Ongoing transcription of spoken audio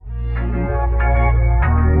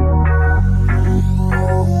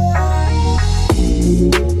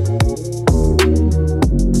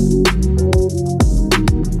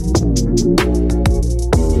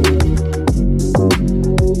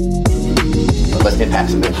let's impact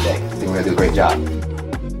some men today. I think we're going to do a great job.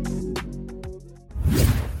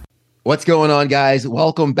 What's going on, guys?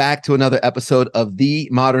 Welcome back to another episode of the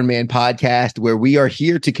Modern Man Podcast, where we are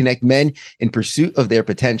here to connect men in pursuit of their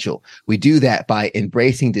potential. We do that by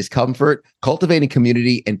embracing discomfort, cultivating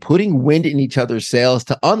community, and putting wind in each other's sails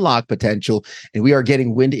to unlock potential. And we are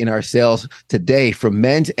getting wind in our sails today from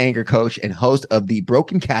men's anger coach and host of the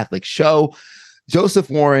Broken Catholic Show, Joseph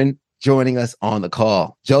Warren, joining us on the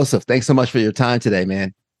call. Joseph, thanks so much for your time today,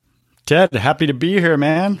 man. Ted, happy to be here,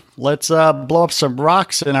 man. Let's blow up some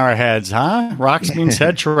rocks in our heads, huh? Rocks means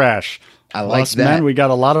head trash. I like Us that. men, we got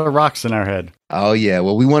a lot of rocks in our head. Oh, yeah.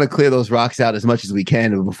 Well, we want to clear those rocks out as much as we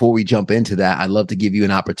can. And before we jump into that, I'd love to give you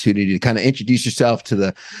an opportunity to kind of introduce yourself to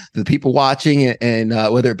the people watching, and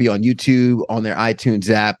whether it be on YouTube, on their iTunes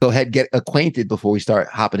app. Go ahead, get acquainted before we start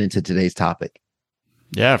hopping into today's topic.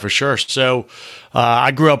 Yeah, for sure. So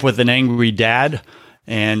I grew up with an angry dad,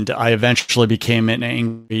 and I eventually became an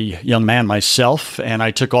angry young man myself. And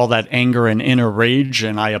I took all that anger and inner rage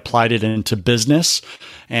and I applied it into business.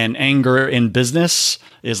 And anger in business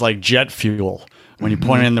is like jet fuel. When you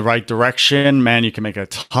point it in the right direction, man, you can make a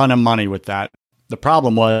ton of money with that. The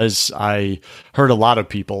problem was I hurt a lot of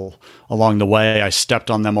people along the way. I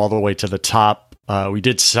stepped on them all the way to the top. We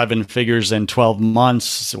did 7 figures in 12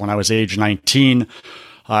 months when I was age 19.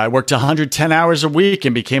 I worked 110 hours a week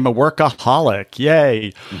and became a workaholic.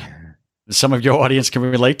 Yay. Some of your audience can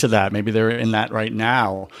relate to that. Maybe they're in that right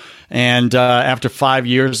now. And after 5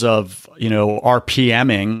 years of,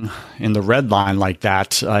 RPMing in the red line like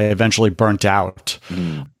that, I eventually burnt out.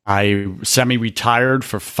 I semi-retired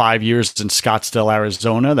for 5 years in Scottsdale,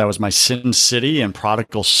 Arizona. That was my Sin City and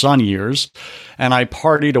prodigal son years. And I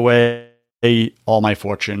partied away all my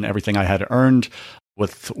fortune, everything I had earned,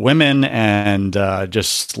 with women and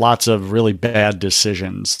just lots of really bad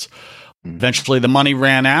decisions. Eventually, the money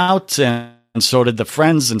ran out, and so did the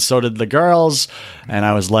friends, and so did the girls, and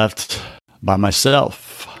I was left by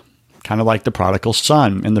myself, kind of like the prodigal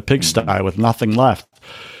son in the pigsty with nothing left.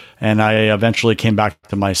 And I eventually came back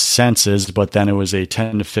to my senses, but then it was a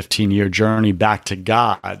 10 to 15-year journey back to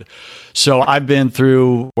God. So I've been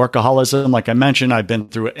through workaholism, like I mentioned. I've been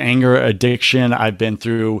through anger addiction. I've been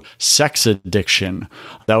through sex addiction.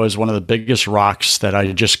 That was one of the biggest rocks that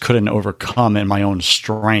I just couldn't overcome in my own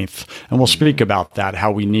strength. And we'll speak about that,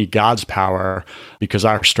 how we need God's power because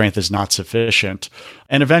our strength is not sufficient.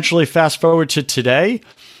 And eventually, fast forward to today,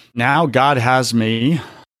 now God has me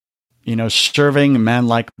serving men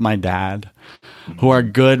like my dad, who are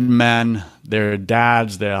good men. They're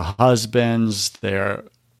dads, they're husbands, they're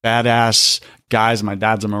badass guys. My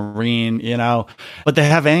dad's a Marine, but they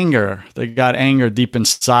have anger. They got anger deep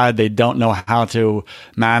inside. They don't know how to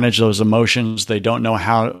manage those emotions. They don't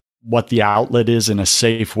know what the outlet is in a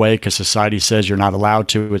safe way because society says you're not allowed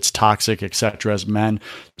to. It's toxic, etc. as men.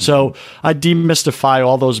 So I demystify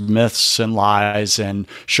all those myths and lies and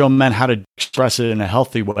show men how to express it in a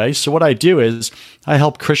healthy way. So what I do is I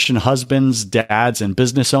help Christian husbands, dads, and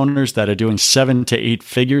business owners that are doing 7 to 8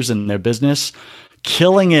 figures in their business,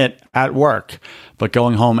 killing it at work, but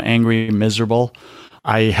going home angry, miserable.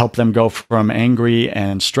 I help them go from angry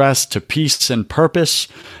and stress to peace and purpose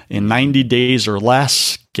in 90 days or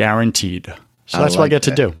less, guaranteed. So that's what I get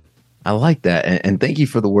to do. I like that. And thank you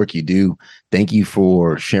for the work you do. Thank you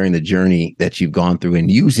for sharing the journey that you've gone through and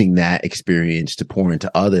using that experience to pour into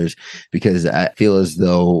others, because I feel as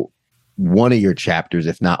though one of your chapters,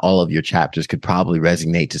 if not all of your chapters, could probably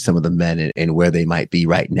resonate to some of the men and where they might be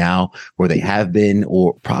right now, where they have been,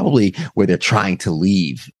 or probably where they're trying to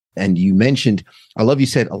leave. And you mentioned, I love you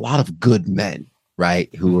said, a lot of good men,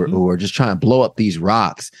 right? Who are just trying to blow up these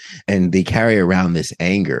rocks, and they carry around this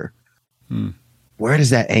anger. Where does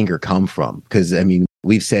that anger come from? Because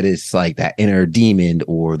we've said it's like that inner demon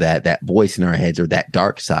or that voice in our heads or that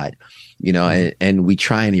dark side, and we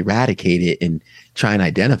try and eradicate it and try and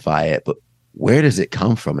identify it. But where does it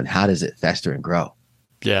come from and how does it fester and grow?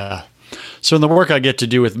 Yeah. So in the work I get to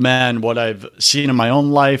do with men, what I've seen in my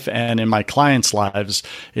own life and in my clients' lives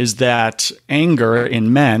is that anger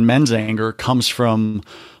in men's anger comes from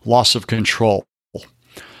loss of control.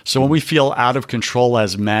 So when we feel out of control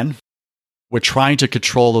as men, we're trying to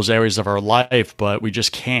control those areas of our life, but we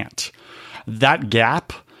just can't. That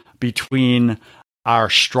gap between our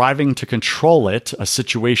striving to control it, a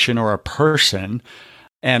situation or a person,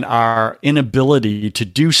 and our inability to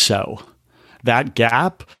do so, that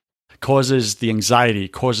gap causes the anxiety,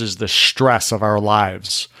 causes the stress of our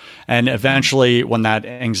lives. And eventually, when that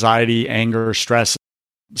anxiety, anger, stress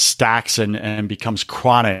stacks and becomes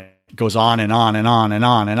chronic, goes on and on and on and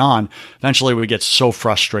on and on. Eventually we get so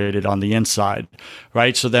frustrated on the inside,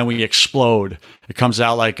 right? So then we explode. It comes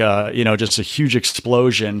out like just a huge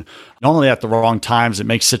explosion. Normally at the wrong times, it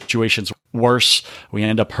makes situations worse. We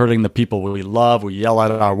end up hurting the people we love. We yell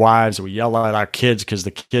at our wives. We yell at our kids because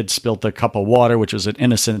the kid spilled their cup of water, which was an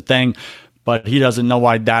innocent thing. But he doesn't know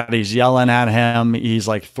why daddy's yelling at him. He's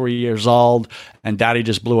like 3 years old and daddy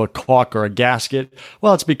just blew a cork or a gasket.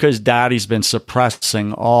 Well, it's because daddy's been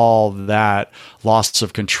suppressing all that loss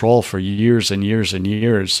of control for years and years and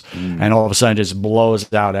years. And all of a sudden it just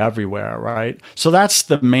blows out everywhere, right? So that's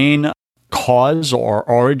the main cause or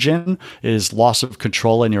origin, is loss of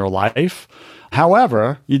control in your life.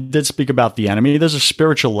 However, you did speak about the enemy. There's a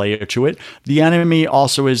spiritual layer to it. The enemy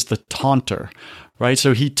also is the taunter. Right?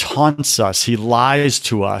 So he taunts us. He lies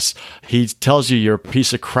to us. He tells you you're a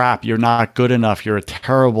piece of crap. You're not good enough. You're a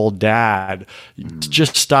terrible dad.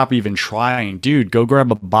 Just stop even trying. Dude, go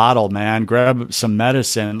grab a bottle, man. Grab some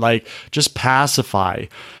medicine. Like, just pacify.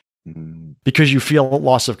 Because you feel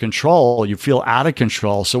loss of control. You feel out of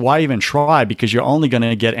control. So why even try? Because you're only going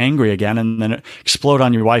to get angry again and then explode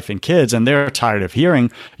on your wife and kids. And they're tired of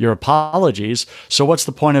hearing your apologies. So what's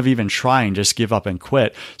the point of even trying? Just give up and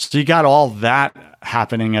quit. So you got all that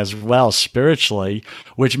happening as well spiritually,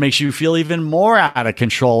 which makes you feel even more out of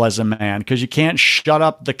control as a man, because you can't shut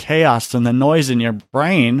up the chaos and the noise in your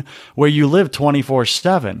brain where you live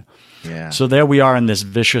 24/7. Yeah. So there we are in this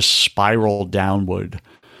vicious spiral downward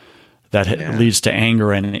that leads to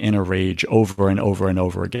anger and inner rage over and over and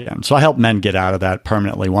over again. So I help men get out of that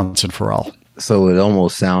permanently once and for all. So it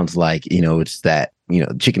almost sounds like, it's that,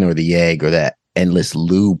 chicken or the egg, or that endless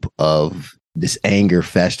loop of this anger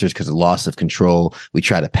festers because of loss of control. We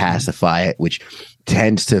try to pacify it, which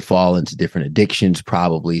tends to fall into different addictions,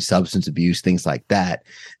 probably substance abuse, things like that.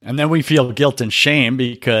 And then we feel guilt and shame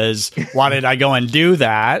because why did I go and do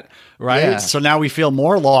that? Right. Yeah. So now we feel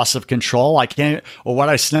more loss of control. I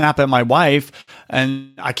snap at my wife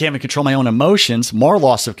and I can't even control my own emotions, more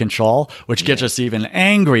loss of control, which gets us even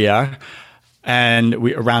angrier. And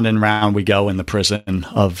round and round we go in the prison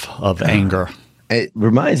of anger. It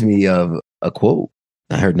reminds me of a quote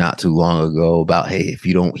I heard not too long ago about, hey, if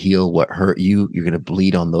you don't heal what hurt you, you're going to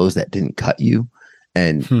bleed on those that didn't cut you.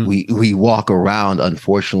 And we walk around,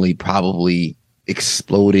 unfortunately, probably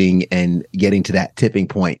exploding and getting to that tipping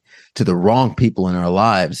point to the wrong people in our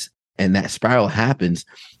lives. And that spiral happens.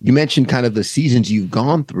 You mentioned kind of the seasons you've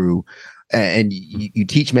gone through, and you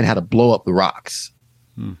teach men how to blow up the rocks.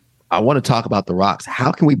 I want to talk about the rocks.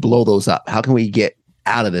 How can we blow those up? How can we get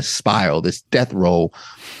out of this spiral, this death roll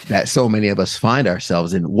that so many of us find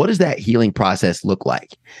ourselves in? What does that healing process look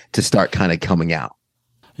like to start kind of coming out?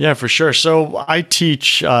 Yeah, for sure. So I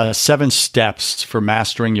teach 7 steps for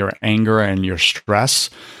mastering your anger and your stress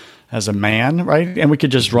as a man, right? And we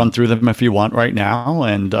could just run through them if you want right now,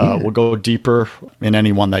 and we'll go deeper in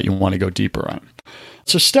any one that you want to go deeper on.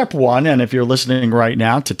 So step 1, and if you're listening right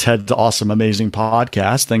now to Ted's awesome, amazing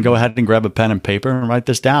podcast, then go ahead and grab a pen and paper and write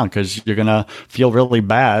this down, because you're going to feel really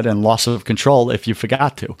bad and loss of control if you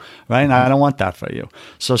forgot to, right? And I don't want that for you.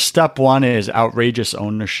 So step 1 is outrageous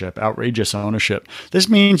ownership. Outrageous ownership. This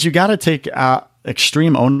means you got to take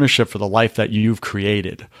extreme ownership for the life that you've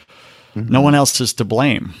created. No one else is to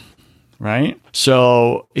blame, right?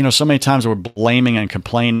 So, so many times we're blaming and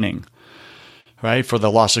complaining, right, for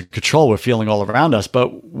the loss of control we're feeling all around us.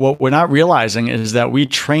 But what we're not realizing is that we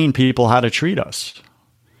train people how to treat us.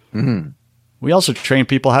 We also train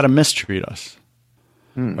people how to mistreat us,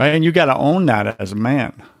 right? And you got to own that as a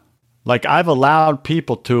man. Like, I've allowed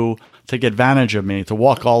people to take advantage of me, to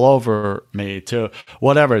walk all over me, to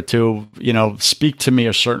whatever, to, speak to me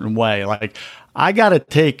a certain way. Like, I got to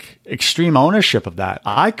take extreme ownership of that.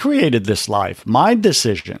 I created this life. My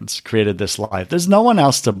decisions created this life. There's no one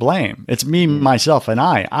else to blame. It's me, myself, and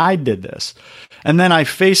I. I did this. And then I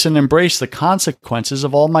face and embrace the consequences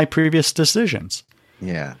of all my previous decisions.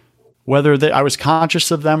 Yeah. Whether I was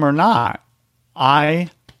conscious of them or not,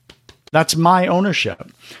 that's my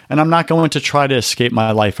ownership. And I'm not going to try to escape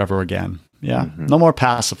my life ever again. Yeah. No more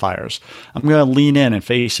pacifiers. I'm going to lean in and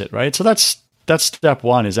face it, right? So that's step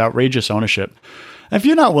 1, is outrageous ownership. If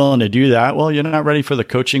you're not willing to do that, well, you're not ready for the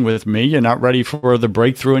coaching with me. You're not ready for the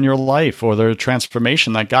breakthrough in your life or the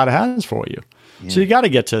transformation that God has for you. Yeah. So you got to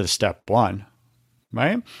get to step 1,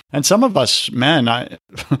 right? And some of us men,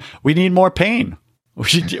 we need more pain.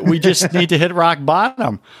 We just need to hit rock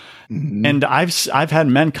bottom. And I've had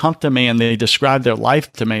men come to me and they describe their life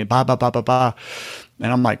to me, and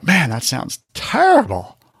I'm like, man, that sounds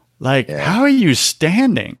terrible. Like, how are you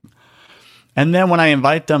standing? And then when I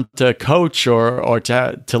invite them to coach or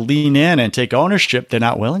to lean in and take ownership, they're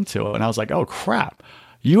not willing to. And I was like, oh, crap.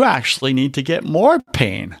 you actually need to get more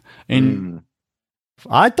pain. And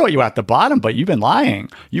I thought you were at the bottom, but you've been lying.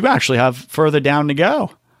 You actually have further down to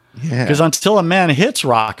go. Yeah. Because until a man hits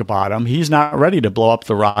rock bottom, he's not ready to blow up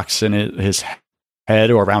the rocks in his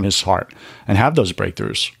head or around his heart and have those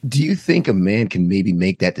breakthroughs. Do you think a man can maybe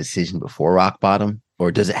make that decision before rock bottom,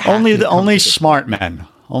 or does it have only smart men?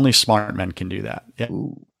 Only smart men can do that. Yeah.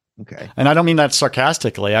 Ooh, okay. And I don't mean that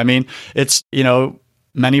sarcastically. I mean, it's, you know,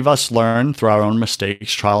 many of us learn through our own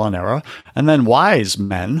mistakes, trial and error. And then wise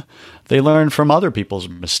men, they learn from other people's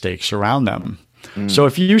mistakes around them. So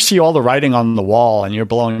if you see all the writing on the wall and you're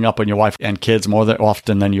blowing up on your wife and kids more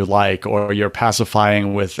often than you like, or you're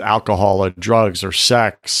pacifying with alcohol or drugs or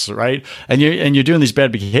sex, right? And you're doing these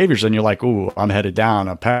bad behaviors and you're like, ooh, I'm headed down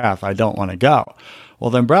a path I don't want to go. Well,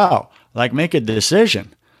 then, bro, like, make a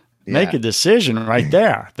decision. Yeah. Make a decision right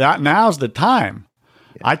there. That now's the time.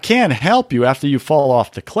 Yeah. I can't help you after you fall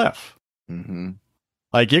off the cliff.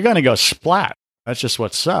 Like, you're going to go splat. That's just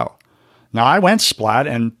what's so. Now, I went splat,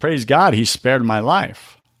 and praise God, he spared my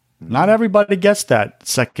life. Not everybody gets that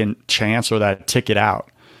second chance or that ticket out.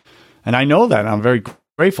 And I know that. I'm very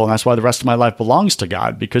grateful, and that's why the rest of my life belongs to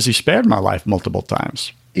God, because he spared my life multiple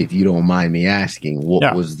times. If you don't mind me asking,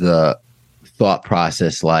 what was the thought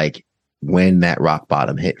process like when that rock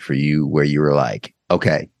bottom hit for you, where you were like,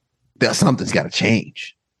 okay, something's got to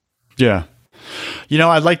change? Yeah. You know,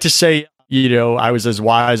 I'd like to say, you know, I was as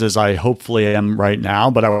wise as I hopefully am right now,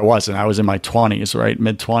 but I wasn't. I was in my 20s, right?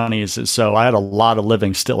 Mid-20s. So I had a lot of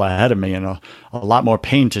living still ahead of me and a lot more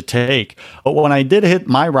pain to take. But when I did hit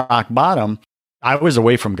my rock bottom, I was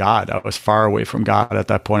away from God. I was far away from God at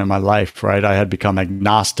that point in my life, right? I had become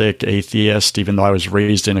agnostic, atheist, even though I was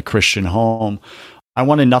raised in a Christian home. I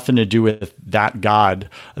wanted nothing to do with that God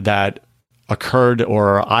that occurred,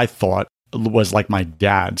 or I thought was like my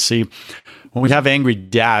dad. See, when we have angry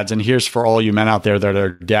dads, and here's for all you men out there that are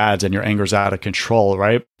dads and your anger's out of control,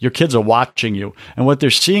 right? Your kids are watching you, and what they're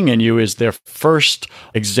seeing in you is their first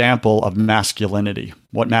example of masculinity,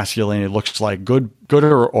 what masculinity looks like, good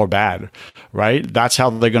or bad, right? That's how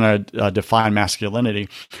they're going to define masculinity.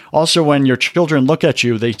 Also, when your children look at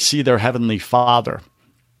you, they see their heavenly father,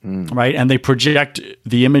 right? And they project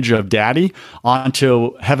the image of daddy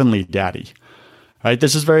onto heavenly daddy, right?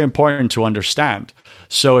 This is very important to understand.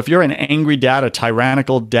 So if you're an angry dad, a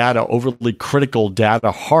tyrannical dad, a overly critical dad,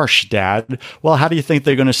 a harsh dad, well, how do you think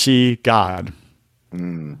they're going to see God?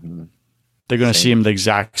 They're going to see him the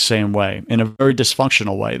exact same way, in a very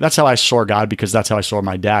dysfunctional way. That's how I saw God, because that's how I saw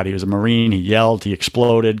my dad. He was a Marine. He yelled. He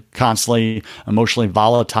exploded, constantly emotionally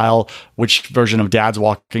volatile. Which version of dad's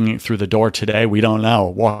walking through the door today? We don't know.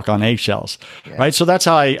 Walk on eggshells, right? So that's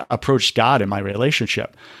how I approached God in my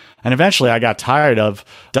relationship. And eventually I got tired of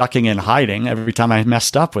ducking and hiding every time I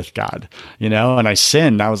messed up with God, you know, and I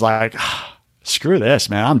sinned. I was like, screw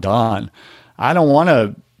this, man. I'm done. I don't want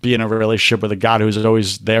to be in a relationship with a God who's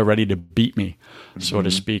always there ready to beat me, so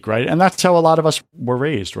to speak, right? And that's how a lot of us were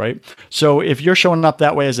raised, right? So if you're showing up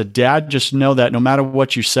that way as a dad, just know that no matter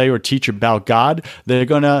what you say or teach about God, they're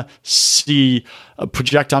going to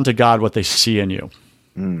project onto God what they see in you,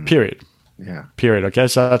 period. Yeah. Period. Okay.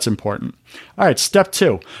 So that's important. All right. Step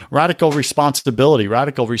 2, radical responsibility.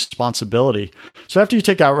 Radical responsibility. So after you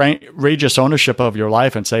take outrageous ownership of your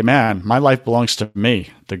life and say, man, my life belongs to me,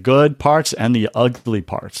 the good parts and the ugly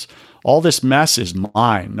parts. All this mess is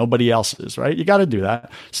mine, nobody else's, right? You got to do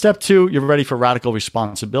that. Step 2, you're ready for radical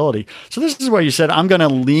responsibility. So this is where you said, I'm going to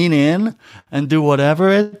lean in and do whatever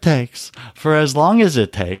it takes for as long as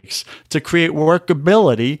it takes to create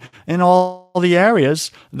workability in all the areas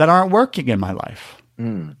that aren't working in my life.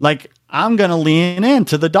 Like, I'm going to lean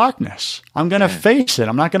into the darkness. I'm going to face it.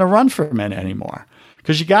 I'm not going to run from it anymore,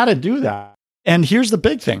 because you got to do that. And here's the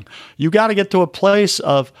big thing. You got to get to a place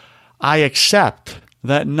of, I accept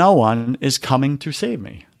that no one is coming to save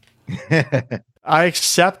me. I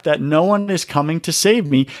accept that no one is coming to save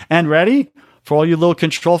me. And ready for all you little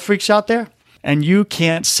control freaks out there? And you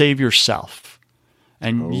can't save yourself.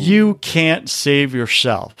 And you can't save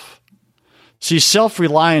yourself. See,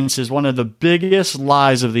 self-reliance is one of the biggest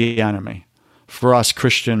lies of the enemy for us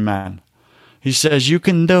Christian men. He says, you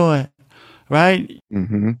can do it, right?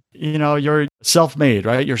 You know, you're self-made,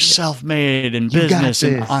 right? You're self-made in business.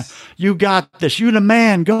 You got this. You the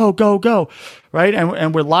man. Go, go, go, right?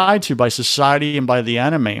 And we're lied to by society and by the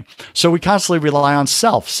enemy. So we constantly rely on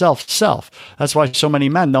self. That's why so many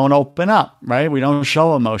men don't open up, right? We don't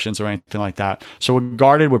show emotions or anything like that. So we're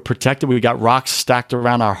guarded. We're protected. We got rocks stacked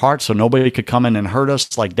around our hearts so nobody could come in and hurt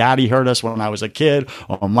us like daddy hurt us when I was a kid,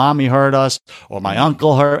 or mommy hurt us, or my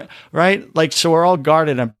uncle hurt, right? Like, so we're all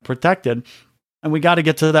guarded and protected. And we got to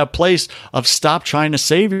get to that place of stop trying to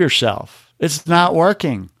save yourself. It's not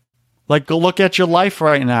working. Like, go look at your life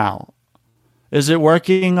right now. Is it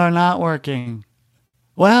working or not working?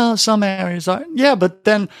 Well, some areas are. Yeah, but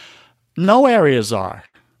then no areas are.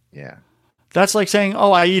 Yeah. That's like saying,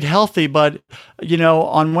 oh, I eat healthy, but,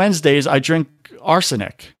 on Wednesdays I drink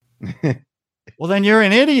arsenic. Well, then you're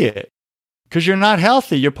an idiot because you're not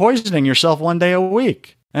healthy. You're poisoning yourself one day a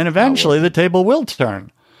week. And eventually the table will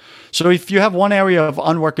turn. So if you have one area of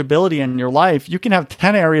unworkability in your life, you can have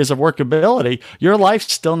 10 areas of workability. Your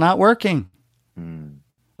life's still not working.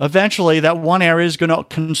 Eventually, that one area is going to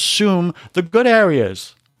consume the good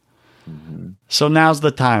areas. So now's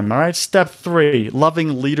the time. All right. Step 3,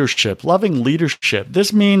 loving leadership. Loving leadership.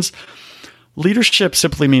 This means leadership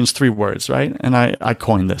simply means 3 words, right? And I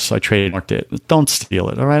coined this. I trademarked it. Don't steal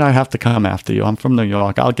it. All right. I have to come after you. I'm from New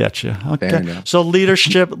York. I'll get you. Okay. So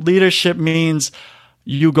leadership means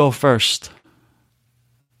you go first.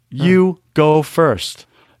 You go first.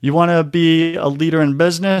 You want to be a leader in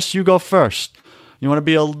business? You go first. You want to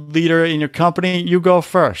be a leader in your company? You go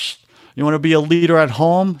first. You want to be a leader at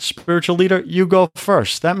home, spiritual leader? You go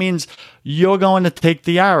first. That means you're going to take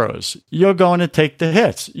the arrows. You're going to take the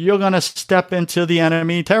hits. You're going to step into the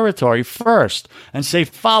enemy territory first and say,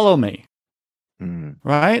 follow me.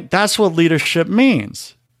 Right? That's what leadership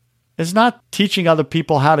means. It's not teaching other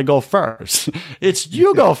people how to go first. It's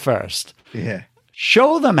you go first. Yeah.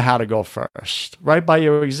 Show them how to go first, right? By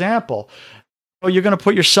your example. You're going to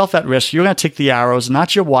put yourself at risk. You're going to take the arrows,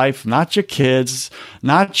 not your wife, not your kids,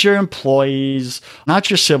 not your employees, not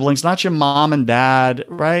your siblings, not your mom and dad,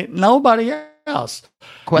 right? Nobody else.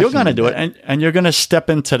 You're going to do it, and you're going to step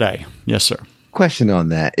in today. Yes, sir. Question on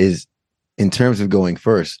that is, in terms of going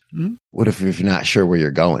first, what if you're not sure where you're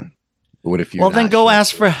going? What if you're then go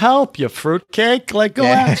ask for help, you fruitcake. Like, go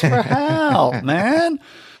ask for help, man.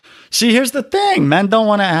 See, here's the thing. Men don't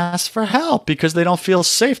want to ask for help because they don't feel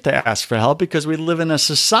safe to ask for help because we live in a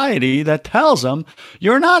society that tells them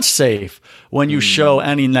you're not safe when you show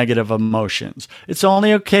any negative emotions. It's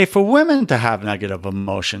only okay for women to have negative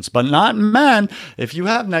emotions, but not men. If you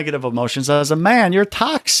have negative emotions as a man, you're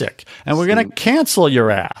toxic, and we're going to cancel your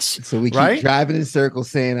ass. So we keep driving in circles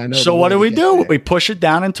saying, I know. So what do? We push it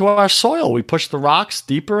down into our soil. We push the rocks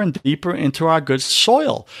deeper and deeper into our good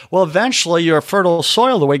soil. Well, eventually your fertile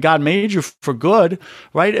soil, the way God made you for good,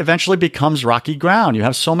 right, eventually becomes rocky ground. You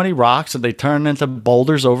have so many rocks that they turn into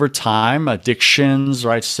boulders over time. Addictions,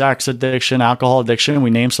 right, sex addiction, alcohol addiction,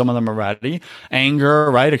 we named some of them already.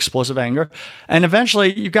 Anger, right, explosive anger. And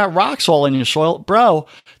eventually you got rocks all in your soil. Bro,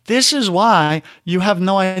 this is why you have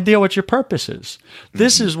no idea what your purpose is.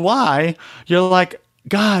 This is why you're like,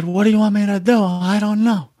 God, what do you want me to do? I don't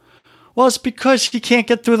know. Well, it's because you can't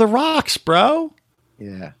get through the rocks, bro.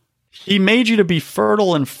 Yeah. He made you to be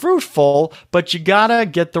fertile and fruitful, but you got to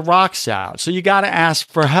get the rocks out. So you got to ask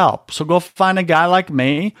for help. So go find a guy like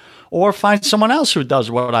me or find someone else who does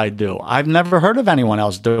what I do. I've never heard of anyone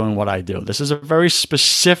else doing what I do. This is a very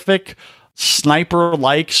specific,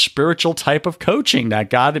 sniper-like spiritual type of coaching that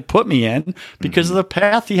God had put me in because of the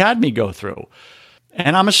path he had me go through.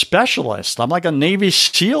 And I'm a specialist. I'm like a Navy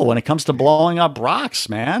SEAL when it comes to blowing up rocks,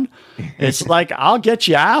 man. It's like, I'll get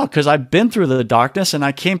you out because I've been through the darkness and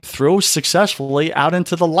I came through successfully out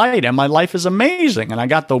into the light. And my life is amazing. And I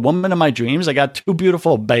got the woman of my dreams. I got 2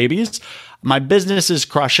 beautiful babies. My business is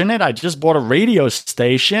crushing it. I just bought a radio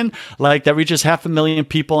station like that reaches 500,000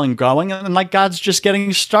 people and growing. And like God's just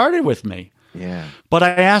getting started with me. Yeah. But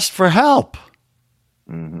I asked for help.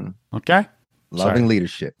 Okay? Loving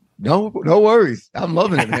leadership. No worries. I'm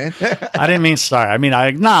loving it, man. I didn't mean sorry. I mean, I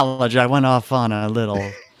acknowledge I went off on a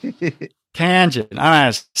little tangent. All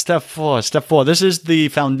right, step 4. This is the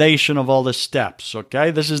foundation of all the steps,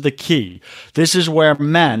 okay? This is the key. This is where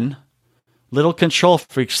men, little control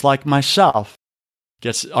freaks like myself,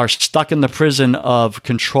 are stuck in the prison of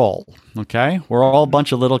control, okay? We're all a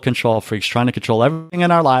bunch of little control freaks trying to control everything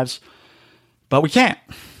in our lives, but we can't.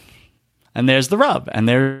 And there's the rub, and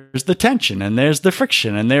there's the tension, and there's the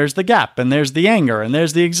friction, and there's the gap, and there's the anger, and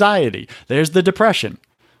there's the anxiety, there's the depression,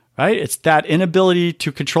 right? It's that inability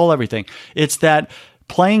to control everything. It's that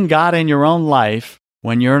playing God in your own life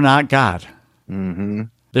when you're not God.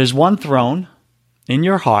 There's one throne in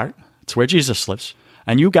your heart. It's where Jesus lives.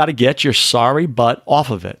 And you got to get your sorry butt off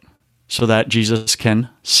of it so that Jesus can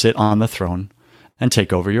sit on the throne and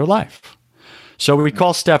take over your life. So we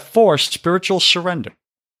call step 4 spiritual surrender.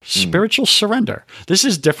 Spiritual surrender. This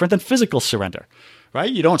is different than physical surrender, right?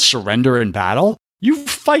 You don't surrender in battle. You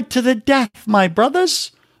fight to the death, my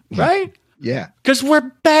brothers, right? Yeah. Because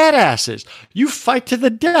we're badasses. You fight to the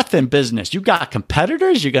death in business. You got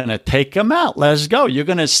competitors. You're going to take them out. Let's go. You're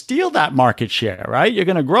going to steal that market share, right? You're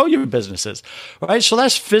going to grow your businesses, right? So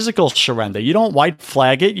that's physical surrender. You don't white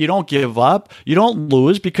flag it. You don't give up. You don't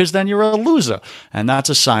lose, because then you're a loser. And that's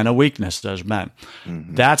a sign of weakness as men.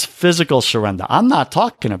 Mm-hmm. That's physical surrender. I'm not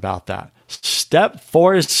talking about that. Step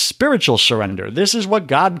 4 is spiritual surrender. This is what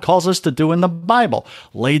God calls us to do in the Bible.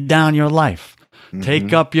 Lay down your life. Mm-hmm.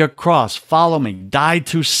 Take up your cross, follow me, die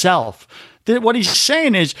to self. What he's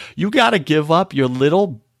saying is you got to give up your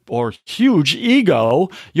little or huge ego,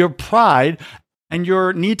 your pride, and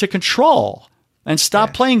your need to control, and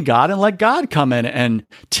stop playing God and let God come in and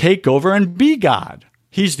take over and be God.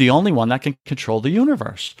 He's the only one that can control the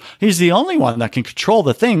universe. He's the only one that can control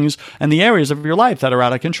the things and the areas of your life that are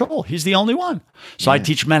out of control. He's the only one. So I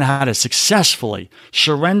teach men how to successfully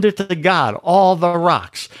surrender to God all the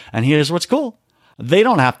rocks. And here's what's cool. They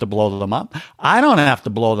don't have to blow them up. I don't have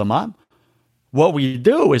to blow them up. What we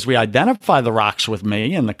do is we identify the rocks with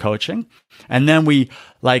me in the coaching, and then we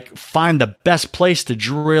find the best place to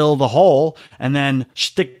drill the hole and then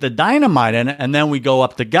stick the dynamite in it. And then we go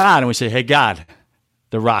up to God and we say, hey, God,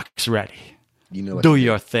 the rock's ready. You know what do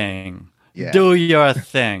your thing. Yeah. Do your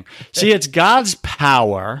thing. See, it's God's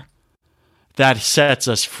power that sets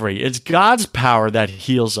us free. It's God's power that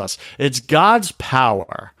heals us. It's God's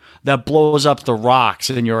power that blows up the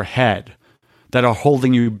rocks in your head that are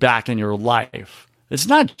holding you back in your life. It's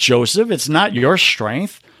not Joseph. It's not your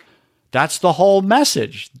strength. That's the whole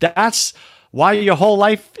message. That's why your whole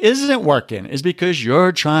life isn't working, is because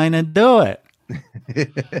you're trying to do it.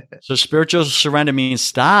 So spiritual surrender means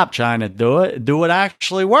stop trying to do it. Do what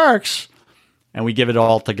actually works. And we give it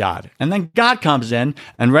all to God. And then God comes in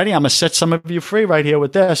and ready. I'm going to set some of you free right here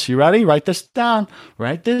with this. You ready? Write this down.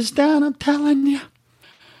 Write this down. I'm telling you.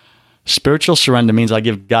 Spiritual surrender means I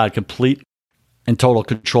give God complete and total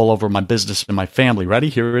control over my business and my family. Ready?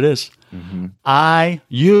 Here it is. Mm-hmm.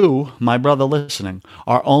 You, my brother listening,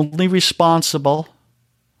 are only responsible.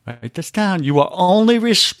 Write this down. You are only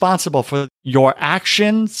responsible for your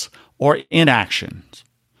actions or inactions.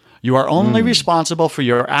 You are only responsible for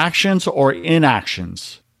your actions or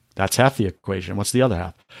inactions. That's half the equation. What's the other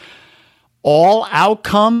half? All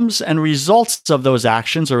outcomes and results of those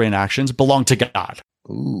actions or inactions belong to God.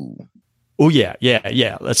 Ooh. Oh, yeah.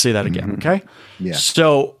 Let's say that again, okay? Yeah.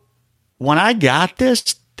 So when I got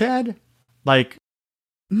this, Ted,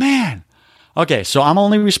 man, okay, so I'm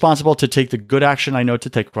only responsible to take the good action I know to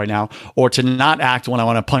take right now, or to not act when I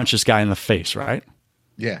want to punch this guy in the face, right?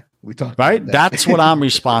 Yeah, we talked right? about that. That's what I'm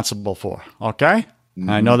responsible for, okay?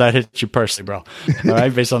 I know that hit you personally, bro. All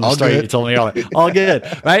right, based on the story you told me earlier. All good,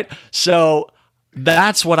 right? So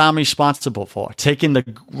that's what I'm responsible for, taking the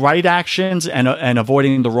right actions and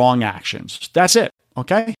avoiding the wrong actions. That's it,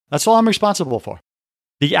 okay? That's all I'm responsible for.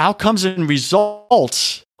 The outcomes and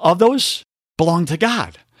results of those belong to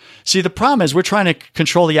God. See, the problem is we're trying to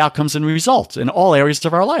control the outcomes and results in all areas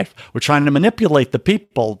of our life. We're trying to manipulate the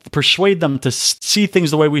people, persuade them to see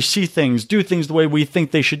things the way we see things, do things the way we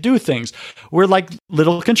think they should do things. We're like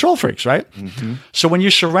little control freaks, right? Mm-hmm. So when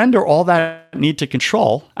you surrender all that need to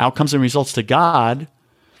control, outcomes and results to God,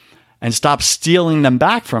 and stop stealing them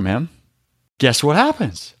back from Him, guess what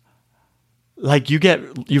happens?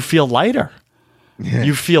 You feel lighter. Yeah.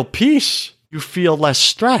 You feel peace. You feel less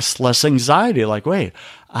stress, less anxiety. Wait,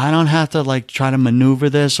 I don't have to try to maneuver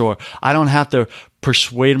this, or I don't have to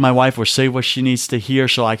persuade my wife or say what she needs to hear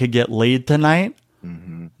so I could get laid tonight.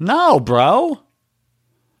 Mm-hmm. No, bro.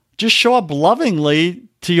 Just show up lovingly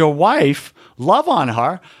to your wife, love on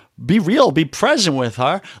her, be real, be present with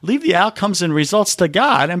her, leave the outcomes and results to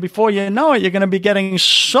God. And before you know it, you're going to be getting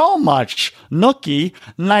so much nookie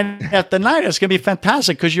night after night. It's going to be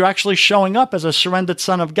fantastic because you're actually showing up as a surrendered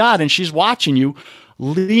son of God, and she's watching you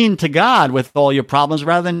lean to God with all your problems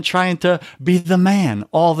rather than trying to be the man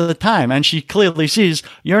all the time. And she clearly sees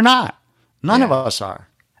you're not. None of us are.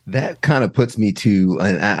 That kind of puts me to,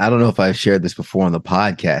 and I don't know if I've shared this before on the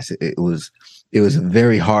podcast. It was a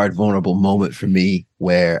very hard, vulnerable moment for me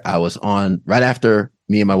where I was right after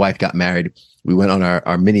me and my wife got married. We went on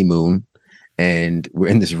our mini moon, and we're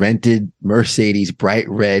in this rented Mercedes, bright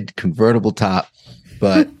red convertible top.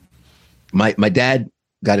 But my dad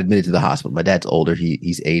got admitted to the hospital. My dad's older.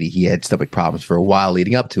 He's 80. He had stomach problems for a while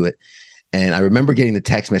leading up to it. And I remember getting the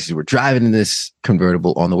text message. We're driving in this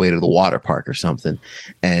convertible on the way to the water park or something.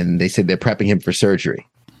 And they said they're prepping him for surgery.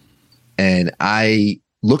 And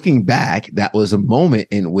looking back, that was a moment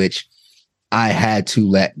in which I had to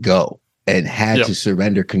let go and had to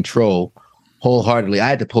surrender control wholeheartedly. I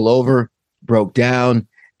had to pull over, broke down.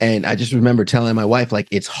 And I just remember telling my wife,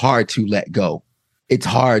 it's hard to let go. it's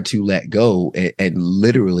hard to let go and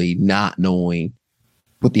literally not knowing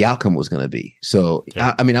what the outcome was going to be. So,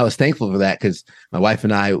 Yeah. I mean, I was thankful for that because my wife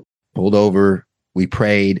and I pulled over, we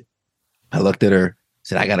prayed. I looked at her,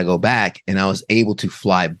 said, I got to go back. And I was able to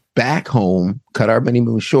fly back home, cut our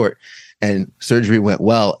honeymoon short, and surgery went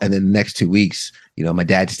well. And then the next 2 weeks, you know, my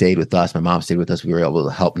dad stayed with us, my mom stayed with us. We were able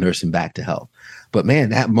to help nurse him back to health. But man,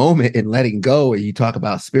 that moment in letting go, and you talk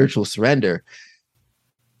about spiritual surrender,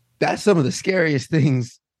 that's some of the scariest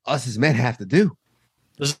things us as men have to do.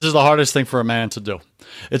 This is the hardest thing for a man to do.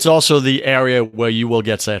 It's also the area where you will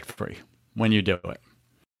get set free when you do it.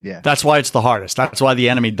 Yeah. That's why it's the hardest. That's why the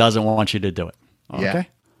enemy doesn't want you to do it. Okay?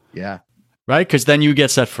 Yeah. Yeah. Right? Because then you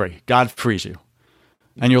get set free. God frees you.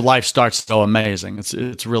 And your life starts so amazing.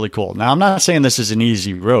 It's really cool. Now, I'm not saying this is an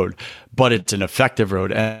easy road, but it's an effective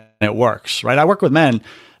road and it works, right? I work with men,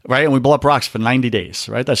 right? And we blow up rocks for 90 days,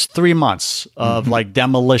 right? That's 3 months of like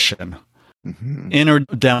demolition, inner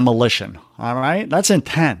demolition. All right. That's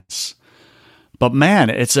intense. But man,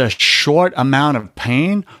 it's a short amount of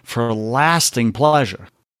pain for lasting pleasure.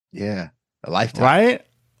 Yeah. A lifetime. Right?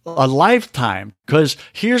 A lifetime. Because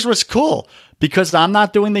here's what's cool. Because I'm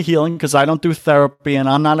not doing the healing, because I don't do therapy and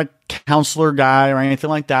I'm not a counselor guy or anything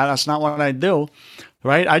like that. That's not what I do.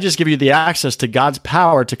 Right? I just give you the access to God's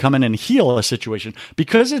power to come in and heal a situation.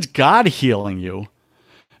 Because it's God healing you,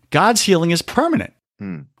 God's healing is permanent.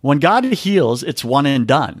 When God heals, it's one and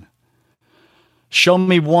done. Show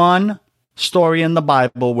me one story in the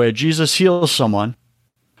Bible where Jesus heals someone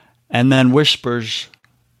and then whispers,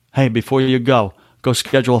 hey, before you go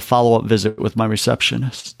schedule a follow-up visit with my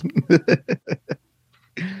receptionist.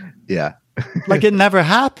 Yeah. Like it never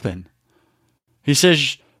happened. He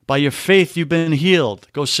says, by your faith, you've been healed.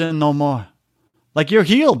 Go sin no more. Like you're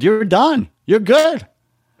healed. You're done. You're good.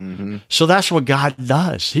 So that's what God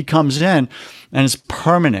does. He comes in and it's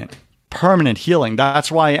permanent healing.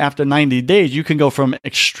 That's why after 90 days, you can go from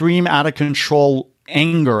extreme out of control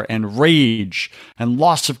anger and rage and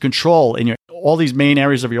loss of control in all these main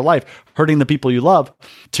areas of your life, hurting the people you love,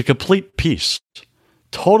 to complete peace,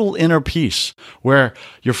 total inner peace, where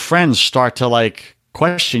your friends start to like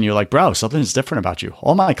question you, like, bro, something's different about you.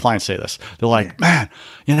 All my clients say this. They're like, man,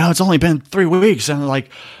 it's only been 3 weeks. And like,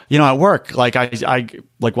 at work, like I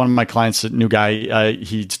like one of my clients, a new guy,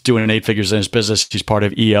 he's doing 8 figures in his business. He's part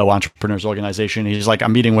of EO, Entrepreneurs Organization. He's like,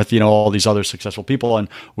 I'm meeting with, all these other successful people and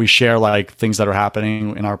we share like things that are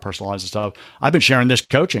happening in our personal lives and stuff. I've been sharing this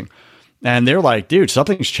coaching and they're like, dude,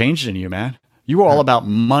 something's changed in you, man. You were all about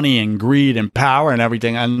money and greed and power and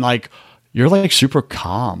everything. And like, you're like super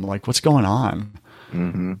calm. Like, what's going on?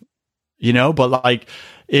 But like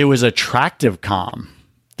it was attractive calm.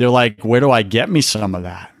 They're like, where do I get me some of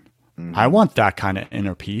that? I want that kind of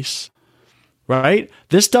inner peace, right?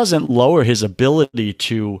 This doesn't lower his ability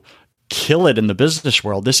to kill it in the business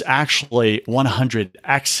world. This actually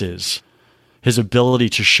 100x's his ability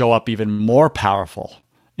to show up even more powerful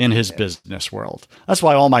in his business world. That's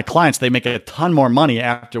why all my clients, they make a ton more money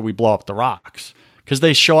after we blow up the rocks. Because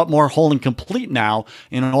they show up more whole and complete now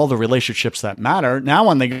in all the relationships that matter. Now,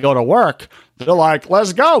 when they go to work, they're like,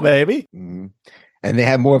 let's go, baby. And they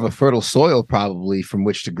have more of a fertile soil probably from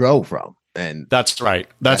which to grow from. And that's right.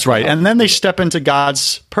 That's right. And then they step into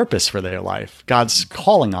God's purpose for their life, God's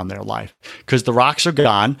calling on their life. Because the rocks are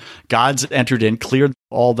gone. God's entered in, cleared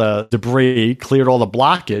all the debris, cleared all the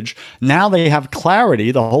blockage. Now they have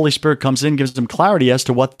clarity. The Holy Spirit comes in, gives them clarity as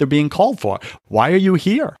to what they're being called for. Why are you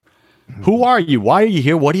here? Who are you? Why are you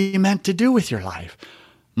here? What are you meant to do with your life?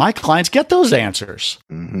 My clients get those answers.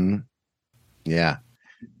 Yeah.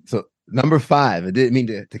 So number 5, I didn't mean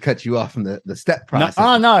to cut you off from the step process.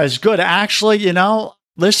 No, it's good. Actually,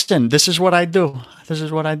 listen, this is what I do.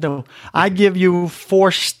 I give you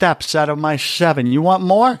 4 steps out of my 7. You want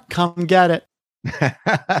more? Come get it.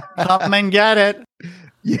 Come and get it.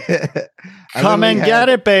 Yeah. Come and get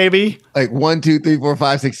it, baby. Like 1, 2, 3, 4,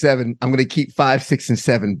 5, 6, 7. I'm going to keep 5, 6, and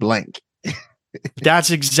 7 blank.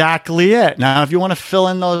 That's exactly it. Now, if you want to fill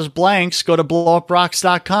in those blanks, go to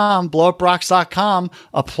blowuprocks.com, blowuprocks.com,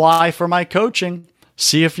 apply for my coaching,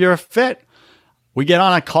 see if you're a fit. We get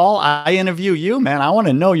on a call. I interview you, man. I want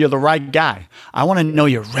to know you're the right guy. I want to know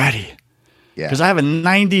you're ready. Because I have a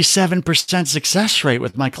 97% success rate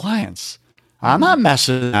with my clients. I'm not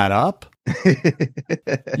messing that up.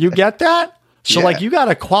 You get that? So like you got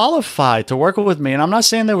to qualify to work with me. And I'm not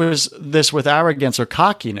saying there was this with arrogance or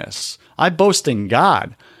cockiness. I boast in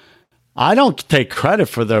God. I don't take credit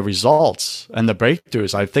for the results and the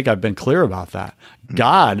breakthroughs. I think I've been clear about that.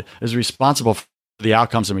 God is responsible for the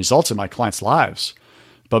outcomes and results in my clients' lives.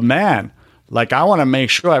 But man, like I want to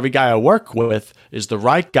make sure every guy I work with is the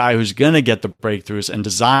right guy who's going to get the breakthroughs and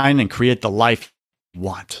design and create the life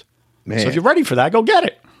want. Man. So if you're ready for that, go get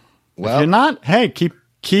it. Well, if you're not, hey,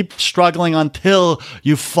 keep struggling until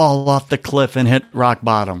you fall off the cliff and hit rock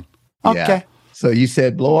bottom. Okay. Yeah. So you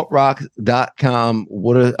said blowuprock.com.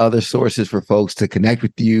 What are other sources for folks to connect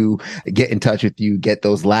with you, get in touch with you, get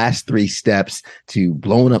those last 3 steps to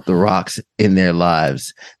blowing up the rocks in their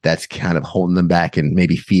lives that's kind of holding them back and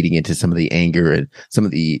maybe feeding into some of the anger and some of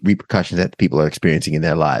the repercussions that people are experiencing in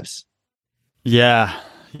their lives? Yeah,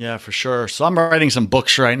 for sure. So I'm writing some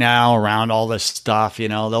books right now around all this stuff.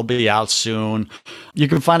 They'll be out soon. You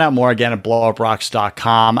can find out more again at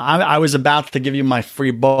blowuprocks.com. I was about to give you my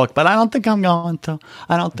free book, but I don't think I'm going to.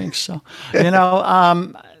 I don't think so.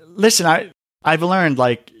 Listen, I've learned,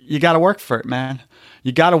 you got to work for it, man.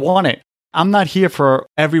 You got to want it. I'm not here for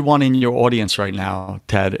everyone in your audience right now,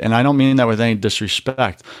 Ted, and I don't mean that with any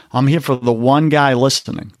disrespect. I'm here for the one guy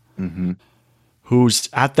listening. Mm-hmm. Who's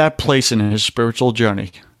at that place in his spiritual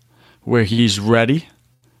journey where he's ready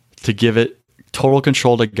to give it total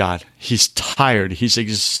control to God. He's tired. He's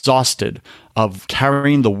exhausted of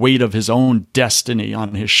carrying the weight of his own destiny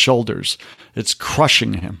on his shoulders. It's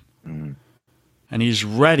crushing him. Mm. And he's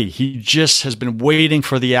ready. He just has been waiting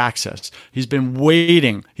for the access. He's been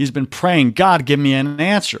waiting. He's been praying, God, give me an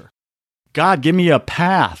answer. God, give me a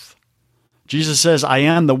path. Jesus says, I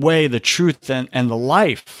am the way, the truth, and the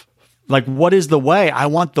life. What is the way? I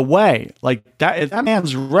want the way. That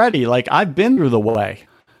man's ready. I've been through the way.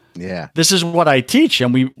 Yeah. This is what I teach.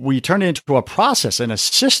 And we turn it into a process and a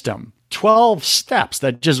system, 12 steps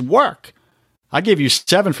that just work. I gave you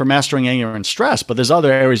 7 for mastering anger and stress, but there's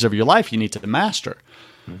other areas of your life you need to master.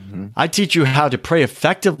 Mm-hmm. I teach you how to pray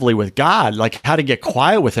effectively with God, how to get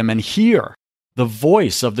quiet with him and hear the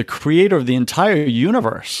voice of the creator of the entire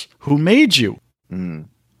universe who made you. Mm.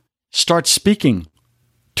 Start speaking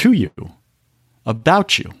to you, about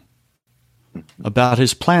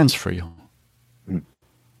his plans for you,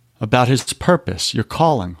 about his purpose, your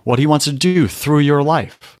calling, what he wants to do through your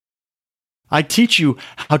life. I teach you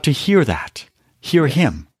how to hear that, hear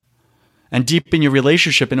him, and deepen your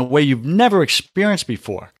relationship in a way you've never experienced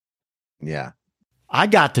before. Yeah. I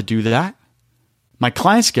got to do that. My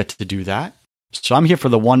clients get to do that. So I'm here for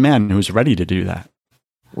the one man who's ready to do that.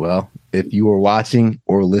 Well, if you are watching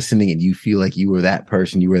or listening and you feel like you were that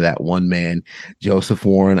person, you were that one man, Joseph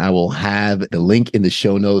Warren, I will have the link in the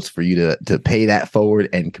show notes for you to pay that forward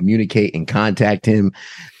and communicate and contact him.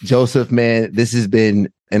 Joseph, man, this has been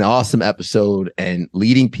an awesome episode and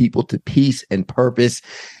leading people to peace and purpose,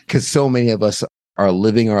 because so many of us are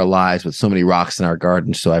living our lives with so many rocks in our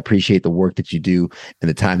garden. So I appreciate the work that you do and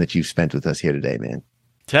the time that you've spent with us here today, man.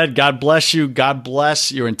 Ted, God bless you. God bless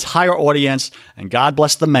your entire audience. And God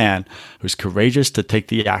bless the man who's courageous to take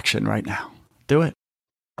the action right now. Do it.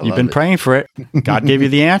 You've been praying for it. God gave you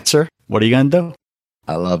the answer. What are you going to do?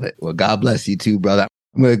 I love it. Well, God bless you too, brother.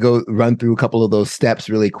 I'm going to go run through a couple of those steps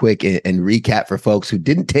really quick and recap for folks who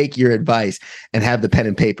didn't take your advice and have the pen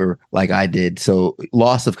and paper like I did. So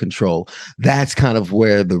loss of control, that's kind of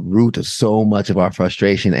where the root of so much of our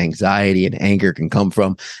frustration, anxiety, and anger can come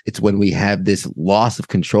from. It's when we have this loss of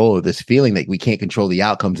control, or this feeling that we can't control the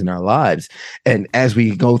outcomes in our lives. And as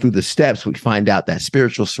we go through the steps, we find out that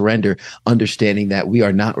spiritual surrender, understanding that we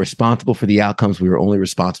are not responsible for the outcomes. We are only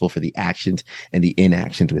responsible for the actions and the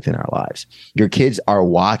inactions within our lives. Your kids are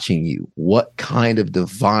watching you. What kind of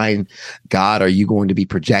divine God are you going to be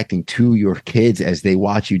projecting to your kids as they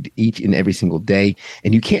watch you each and every single day?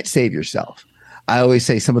 And you can't save yourself. I always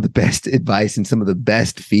say some of the best advice and some of the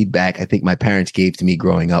best feedback I think my parents gave to me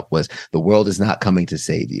growing up was, the world is not coming to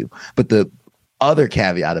save you. But the other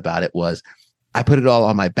caveat about it was, I put it all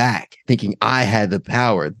on my back, thinking I had the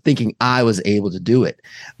power, thinking I was able to do it.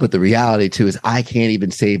 But the reality too is I can't even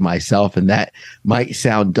save myself. And that might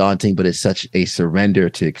sound daunting, but it's such a surrender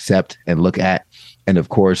to accept and look at. And of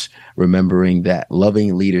course, remembering that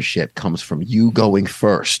loving leadership comes from you going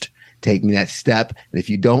first, taking that step. And if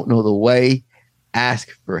you don't know the way,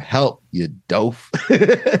 ask for help, you dof.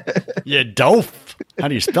 You dof. How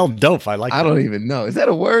do you spell dof? I don't even know. Is that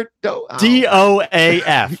a word?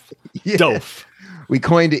 DOAF. Yeah. Dof. We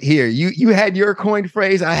coined it here. You had your coined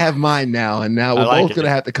phrase. I have mine now. And now we're both going to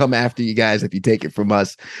have to come after you guys if you take it from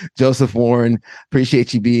us. Joseph Warren,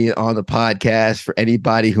 appreciate you being on the podcast. For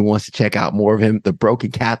anybody who wants to check out more of him, The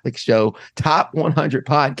Broken Catholic Show, top 100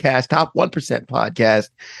 podcast, top 1% podcast.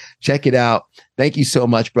 Check it out. Thank you so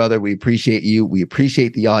much, brother. We appreciate you. We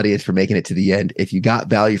appreciate the audience for making it to the end. If you got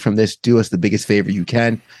value from this, do us the biggest favor you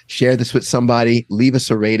can. Share this with somebody, leave us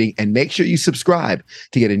a rating, and make sure you subscribe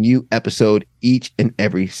to get a new episode each and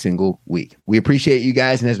every single week. We appreciate you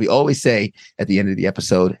guys. And as we always say at the end of the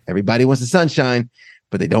episode, everybody wants the sunshine,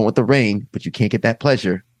 but they don't want the rain. But you can't get that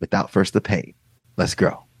pleasure without first the pain. Let's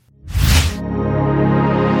grow.